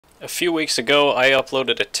A few weeks ago, I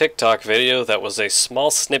uploaded a TikTok video that was a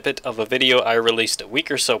small snippet of a video I released a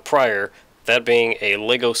week or so prior, that being a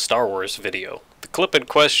LEGO Star Wars video. The clip in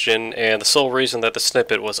question, and the sole reason that the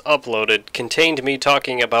snippet was uploaded, contained me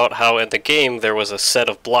talking about how in the game there was a set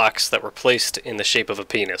of blocks that were placed in the shape of a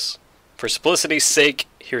penis. For simplicity's sake,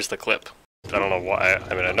 here's the clip. I don't know why,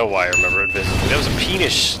 I know why I remember it vividly. That was a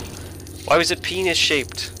penis. Why was it penis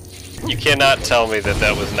shaped? You cannot tell me that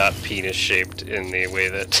that was not penis shaped in the way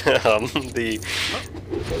that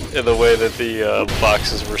the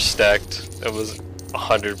boxes were stacked. It was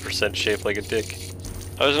 100% shaped like a dick.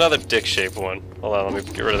 Oh, there's another dick shaped one. Hold on, let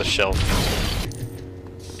me get rid of the shelf.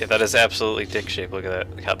 Yeah, that is absolutely dick shaped. Look at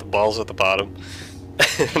that. Got the balls at the bottom,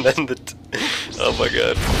 and then oh my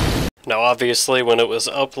god. Now obviously when it was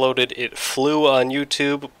uploaded it flew on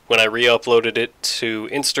YouTube. When I re-uploaded it to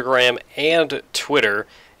Instagram and Twitter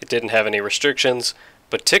it didn't have any restrictions,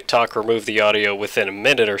 but TikTok removed the audio within a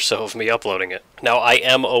minute or so of me uploading it. Now I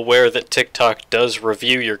am aware that TikTok does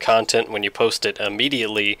review your content when you post it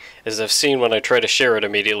immediately, as I've seen when I try to share it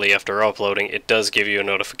immediately after uploading, it does give you a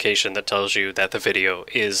notification that tells you that the video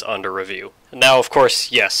is under review. Now of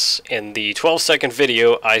course, yes, in the 12-second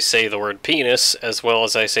video I say the word penis as well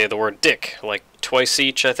as I say the word dick, like twice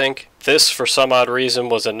each I think. This, for some odd reason,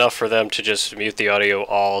 was enough for them to just mute the audio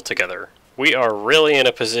altogether. We are really in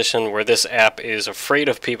a position where this app is afraid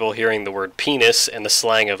of people hearing the word penis and the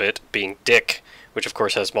slang of it being dick, which of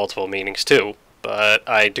course has multiple meanings too, but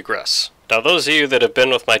I digress. Now those of you that have been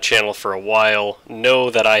with my channel for a while know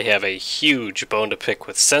that I have a huge bone to pick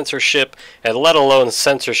with censorship, and let alone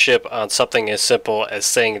censorship on something as simple as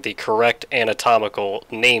saying the correct anatomical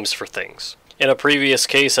names for things. In a previous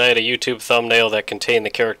case, I had a YouTube thumbnail that contained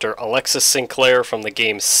the character Alexis Sinclair from the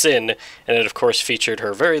game Sin, and it of course featured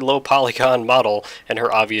her very low polygon model and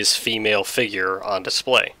her obvious female figure on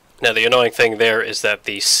display. Now the annoying thing there is that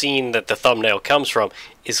the scene that the thumbnail comes from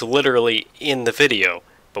is literally in the video,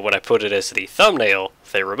 but when I put it as the thumbnail,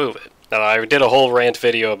 they remove it. Now I did a whole rant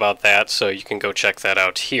video about that, so you can go check that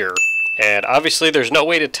out here. And obviously there's no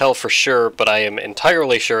way to tell for sure, but I am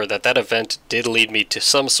entirely sure that that event did lead me to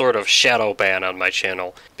some sort of shadow ban on my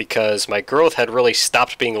channel, because my growth had really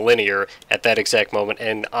stopped being linear at that exact moment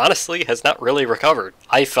and honestly has not really recovered.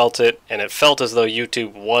 I felt it, and it felt as though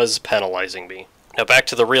YouTube was penalizing me. Now back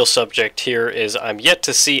to the real subject here is I'm yet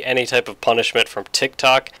to see any type of punishment from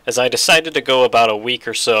TikTok, as I decided to go about a week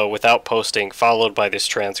or so without posting followed by this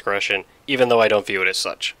transgression, even though I don't view it as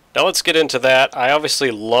such. Now let's get into that. I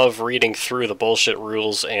obviously love reading through the bullshit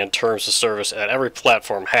rules and terms of service that every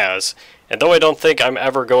platform has, and though I don't think I'm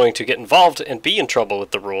ever going to get involved and be in trouble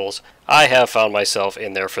with the rules, I have found myself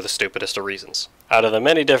in there for the stupidest of reasons. Out of the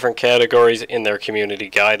many different categories in their community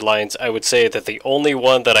guidelines, I would say that the only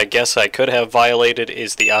one that I guess I could have violated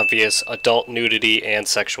is the obvious adult nudity and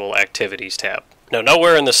sexual activities tab. Now,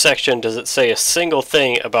 nowhere in the section does it say a single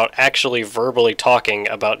thing about actually verbally talking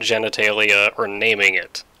about genitalia or naming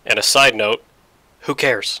it. And a side note, who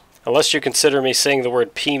cares? Unless you consider me saying the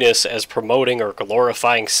word penis as promoting or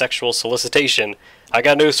glorifying sexual solicitation, I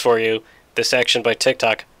got news for you, this action by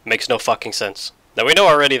TikTok makes no fucking sense. Now we know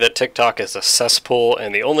already that TikTok is a cesspool,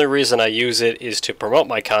 and the only reason I use it is to promote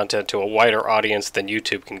my content to a wider audience than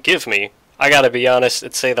YouTube can give me. I gotta be honest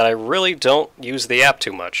and say that I really don't use the app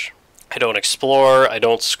too much. I don't explore, I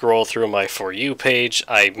don't scroll through my For You page,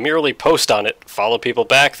 I merely post on it, follow people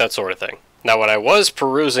back, that sort of thing. Now when I was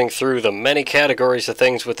perusing through the many categories of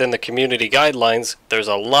things within the community guidelines, there's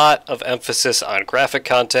a lot of emphasis on graphic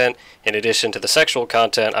content in addition to the sexual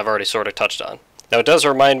content I've already sort of touched on. Now it does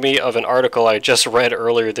remind me of an article I just read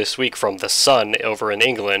earlier this week from The Sun over in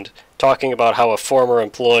England, talking about how a former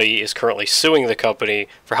employee is currently suing the company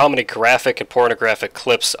for how many graphic and pornographic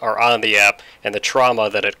clips are on the app and the trauma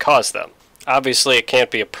that it caused them. Obviously it can't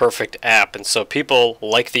be a perfect app, and so people,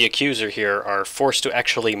 like the accuser here, are forced to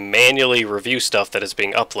actually manually review stuff that is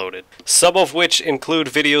being uploaded. Some of which include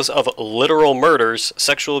videos of literal murders,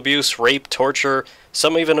 sexual abuse, rape, torture,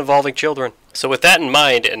 some even involving children. So with that in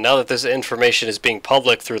mind, and now that this information is being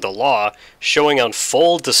public through the law, showing on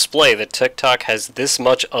full display that TikTok has this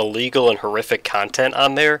much illegal and horrific content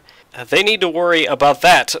on there, they need to worry about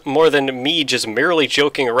that more than me just merely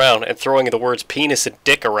joking around and throwing the words penis and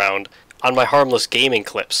dick around on my harmless gaming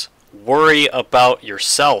clips. Worry about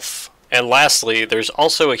yourself. And lastly, there's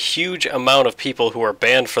also a huge amount of people who are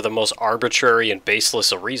banned for the most arbitrary and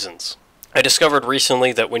baseless of reasons. I discovered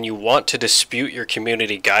recently that when you want to dispute your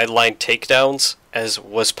community guideline takedowns, as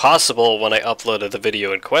was possible when I uploaded the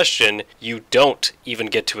video in question, you don't even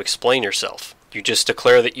get to explain yourself. You just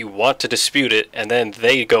declare that you want to dispute it, and then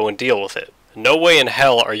they go and deal with it. No way in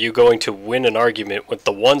hell are you going to win an argument when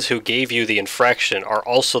the ones who gave you the infraction are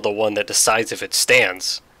also the one that decides if it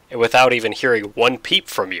stands, and without even hearing one peep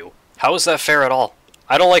from you. How is that fair at all?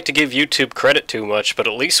 I don't like to give YouTube credit too much, but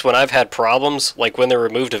at least when I've had problems, like when they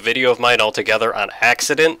removed a video of mine altogether on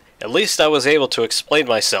accident, at least I was able to explain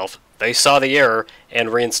myself. They saw the error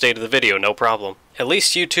and reinstated the video, no problem. At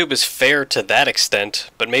least YouTube is fair to that extent,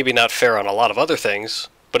 but maybe not fair on a lot of other things.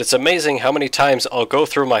 But it's amazing how many times I'll go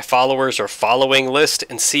through my followers or following list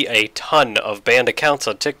and see a ton of banned accounts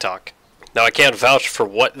on TikTok. Now, I can't vouch for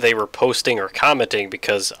what they were posting or commenting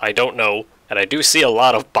because I don't know, and I do see a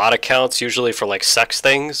lot of bot accounts, usually for like sex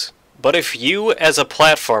things. But if you as a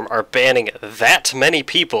platform are banning that many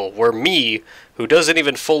people, where me, who doesn't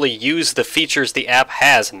even fully use the features the app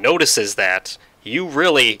has, notices that, you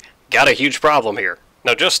really got a huge problem here.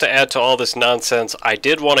 Now, just to add to all this nonsense, I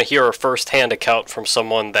did want to hear a first-hand account from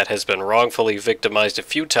someone that has been wrongfully victimized a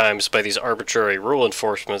few times by these arbitrary rule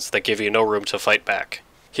enforcements that give you no room to fight back.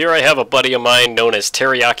 Here I have a buddy of mine known as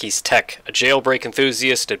Teriyaki's Tech, a jailbreak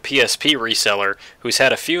enthusiast and PSP reseller who's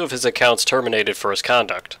had a few of his accounts terminated for his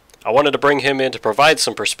conduct. I wanted to bring him in to provide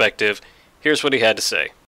some perspective. Here's what he had to say.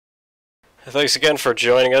 Thanks again for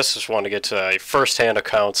joining us. Just wanted to get first-hand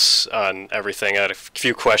accounts on everything. I had a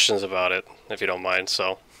few questions about it, if you don't mind,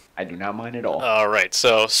 so. I do not mind at all. Alright,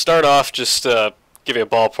 so start off, just give you a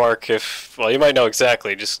ballpark well, you might know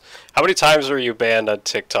exactly. Just how many times were you banned on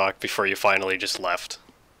TikTok before you finally just left?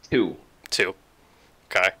 Two.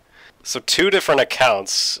 Okay. So 2 different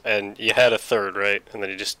accounts, and you had a third, right? And then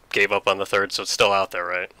you just gave up on the third, so it's still out there,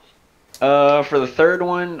 right? For the third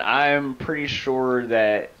one, I'm pretty sure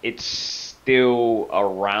that it's still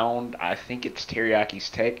around. I think it's Teriyaki's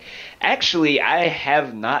Tech. Actually, I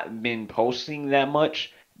have not been posting that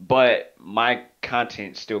much, but my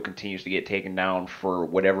content still continues to get taken down for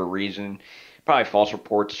whatever reason. Probably false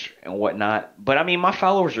reports and whatnot. But I mean, my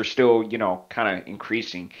followers are still, kind of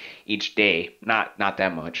increasing each day. Not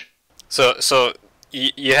that much. So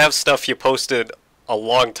you have stuff you posted a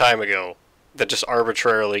long time ago that just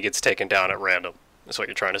arbitrarily gets taken down at random. Is what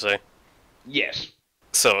you're trying to say? Yes.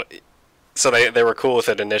 So they were cool with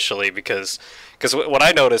it initially because what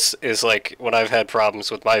I notice is, like, when I've had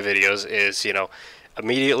problems with my videos is,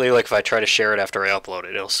 immediately, like, if I try to share it after I upload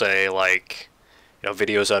it, it'll say, like,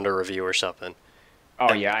 videos under review or something. Oh,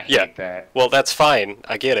 and, yeah, I hate that. Well, that's fine.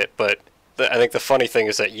 I get it. But I think the funny thing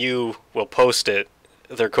is that you will post it.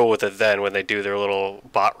 They're cool with it then when they do their little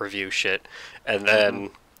bot review shit. And then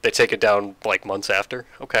they take it down, like, months after.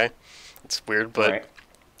 Okay. It's weird, but... Right.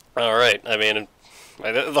 All right. I mean,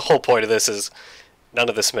 the whole point of this is none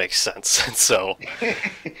of this makes sense. So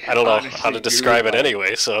I don't know how to describe it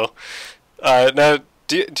anyway. So now,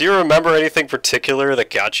 do you remember anything particular that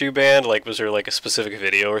got you banned? Like, was there like a specific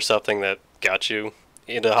video or something that got you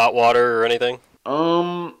into hot water or anything?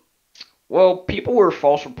 Well, people were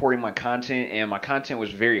false reporting my content, and my content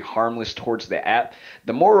was very harmless towards the app.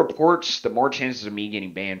 The more reports, the more chances of me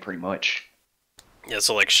getting banned, pretty much. Yeah,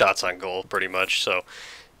 so like shots on goal, pretty much. So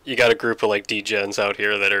you got a group of like degens out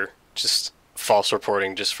here that are just false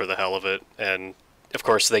reporting just for the hell of it, and of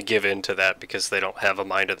course they give in to that because they don't have a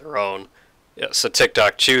mind of their own. Yeah, so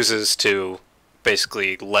TikTok chooses to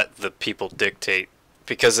basically let the people dictate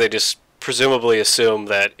because they just presumably assume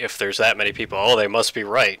that if there's that many people, oh, they must be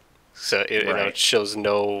right. So it shows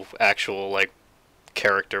no actual like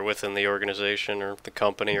character within the organization or the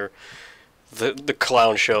company or the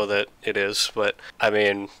clown show that it is. But I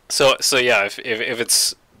mean, so yeah, if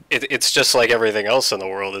it's just like everything else in the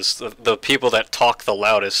world, is the people that talk the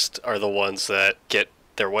loudest are the ones that get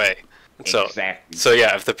their way. So, exactly. So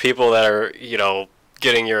yeah, if the people that are,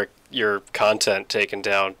 getting your content taken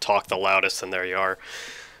down talk the loudest, then there you are.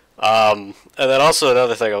 And then also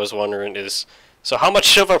another thing I was wondering is, so how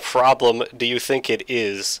much of a problem do you think it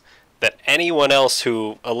is that anyone else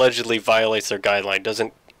who allegedly violates their guideline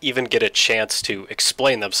doesn't even get a chance to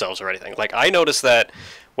explain themselves or anything? Like, I noticed that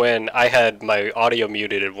when I had my audio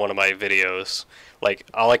muted in one of my videos, like,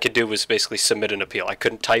 all I could do was basically submit an appeal. I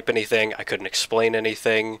couldn't type anything, I couldn't explain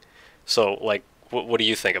anything. So, like, what do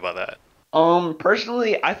you think about that?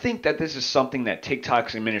 Personally, I think that this is something that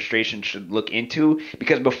TikTok's administration should look into,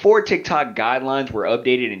 because before TikTok guidelines were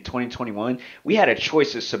updated in 2021, we had a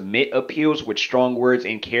choice to submit appeals with strong words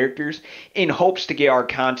and characters in hopes to get our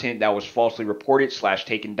content that was falsely reported /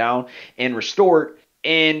 taken down and restored.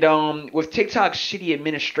 And with TikTok's shitty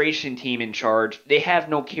administration team in charge, they have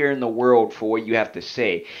no care in the world for what you have to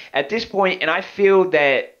say at this point, and I feel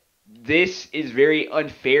that this is very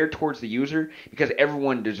unfair towards the user because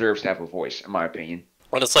everyone deserves to have a voice, in my opinion.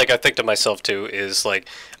 What it's like, I think to myself too, is like,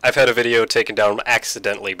 I've had a video taken down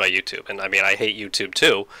accidentally by YouTube, and I mean, I hate YouTube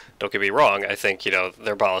too, don't get me wrong, I think, you know,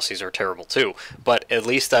 their policies are terrible too, but at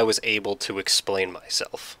least I was able to explain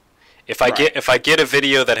myself. Right. If I get a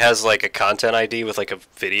video that has like a content ID with like a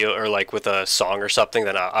video or like with a song or something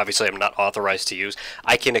that obviously I'm not authorized to use,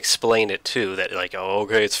 I can explain it too, that like, oh,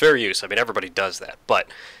 okay, it's fair use. I mean, everybody does that, but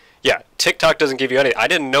yeah, TikTok doesn't give you any. I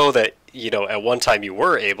didn't know that, you know, at one time you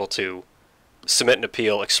were able to submit an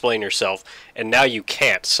appeal, explain yourself, and now you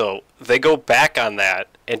can't. So they go back on that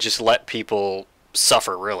and just let people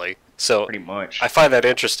suffer, really. So Pretty much. I find that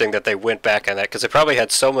interesting that they went back on that because they probably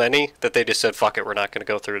had so many that they just said, "Fuck it, we're not going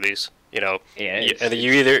to go through these." You know, Yeah, and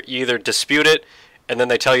you either dispute it, and then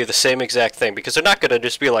they tell you the same exact thing because they're not going to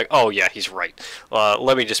just be like, "Oh yeah, he's right.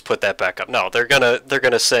 Let me just put that back up." No, they're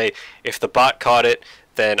gonna say if the bot caught it,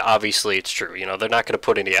 then obviously it's true. You know, they're not going to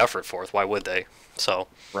put any effort forth. Why would they? So.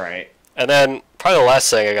 right. And then probably the last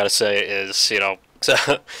thing I gotta say is, you know, so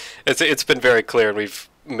it's been very clear, and we've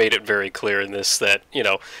made it very clear in this that, you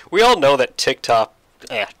know, we all know that TikTok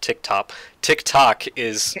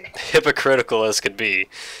is hypocritical as could be.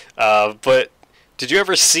 But did you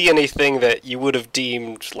ever see anything that you would have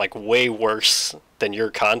deemed like way worse than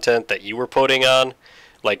your content that you were putting on?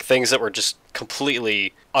 Like things that were just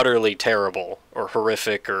completely, utterly terrible or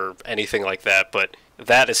horrific or anything like that, but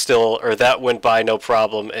that is still, or that went by no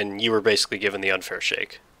problem, and you were basically given the unfair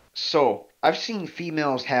shake. So, I've seen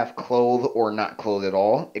females half clothed or not clothed at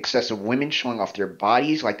all, excessive women showing off their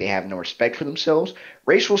bodies like they have no respect for themselves,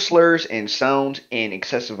 racial slurs and sounds, and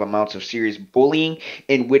excessive amounts of serious bullying,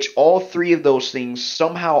 in which all three of those things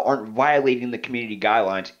somehow aren't violating the community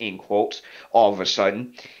guidelines, in quotes, all of a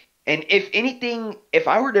sudden. And if anything, if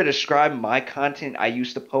I were to describe my content I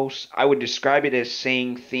used to post, I would describe it as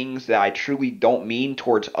saying things that I truly don't mean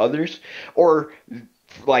towards others, or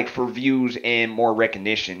like for views and more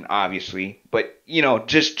recognition, obviously. But, you know,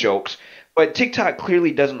 just jokes. But TikTok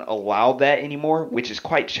clearly doesn't allow that anymore, which is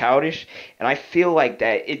quite childish. And I feel like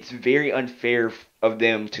that it's very unfair of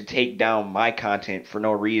them to take down my content for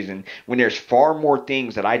no reason when there's far more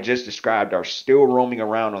things that I just described are still roaming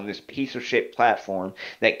around on this piece of shit platform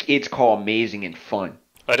that kids call amazing and fun.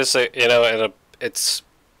 I just say, you know, it's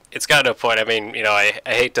gotten to a point. I mean, you know, I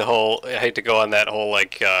hate I hate to go on that whole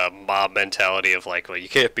like mob mentality of like, well, you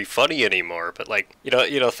can't be funny anymore. But like, you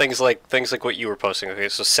know, things like what you were posting. Okay,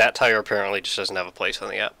 so satire apparently just doesn't have a place on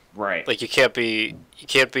the app. Right. Like you can't be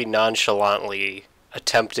nonchalantly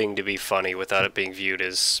attempting to be funny without it being viewed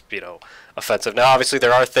as, you know, offensive. Now, obviously,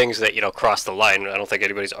 there are things that, you know, cross the line. I don't think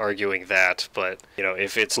anybody's arguing that, but, you know,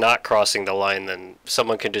 if it's not crossing the line, then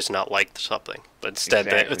someone can just not like something. But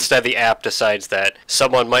instead the app decides that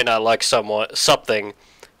someone might not like something,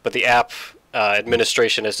 but the app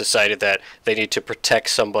administration has decided that they need to protect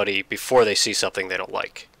somebody before they see something they don't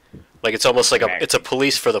like. Like it's almost like it's a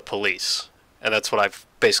police for the police. And that's what I've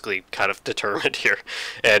basically kind of determined here.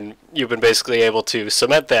 And you've been basically able to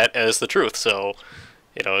cement that as the truth. So,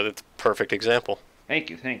 you know, it's a perfect example.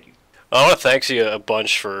 Thank you. Thank you. I want to thank you a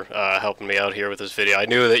bunch for helping me out here with this video. I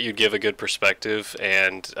knew that you'd give a good perspective,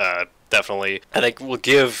 and definitely, I think, will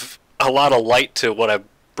give a lot of light to what I'm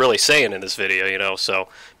really saying in this video, you know. So,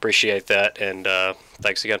 appreciate that, and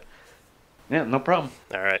thanks again. Yeah, no problem.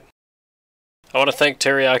 All right. I want to thank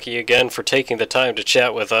Teriyaki again for taking the time to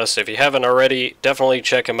chat with us. If you haven't already, definitely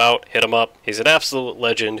check him out, hit him up. He's an absolute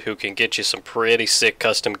legend who can get you some pretty sick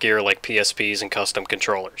custom gear like PSPs and custom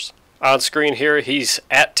controllers. On screen here, he's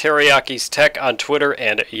at Teriyaki's Tech on Twitter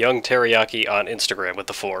and Young Teriyaki on Instagram with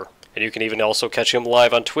the 4. And you can even also catch him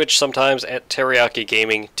live on Twitch sometimes at Teriyaki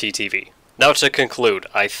Gaming TTV. Now to conclude,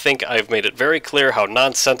 I think I've made it very clear how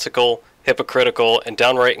nonsensical, hypocritical, and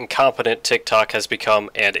downright incompetent TikTok has become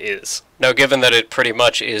and is. Now, given that it pretty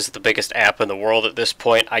much is the biggest app in the world at this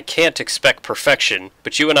point, I can't expect perfection,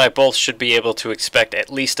 but you and I both should be able to expect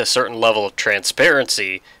at least a certain level of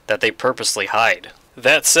transparency that they purposely hide.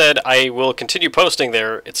 That said, I will continue posting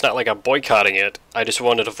there. It's not like I'm boycotting it. I just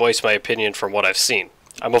wanted to voice my opinion from what I've seen.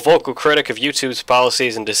 I'm a vocal critic of YouTube's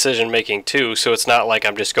policies and decision-making too, so it's not like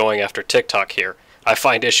I'm just going after TikTok here. I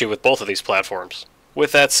find issue with both of these platforms.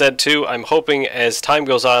 With that said too, I'm hoping as time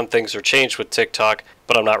goes on things are changed with TikTok,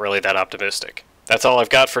 but I'm not really that optimistic. That's all I've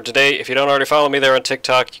got for today. If you don't already follow me there on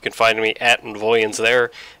TikTok, you can find me at Nvoyans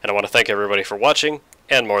there, and I want to thank everybody for watching,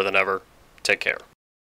 and more than ever, take care.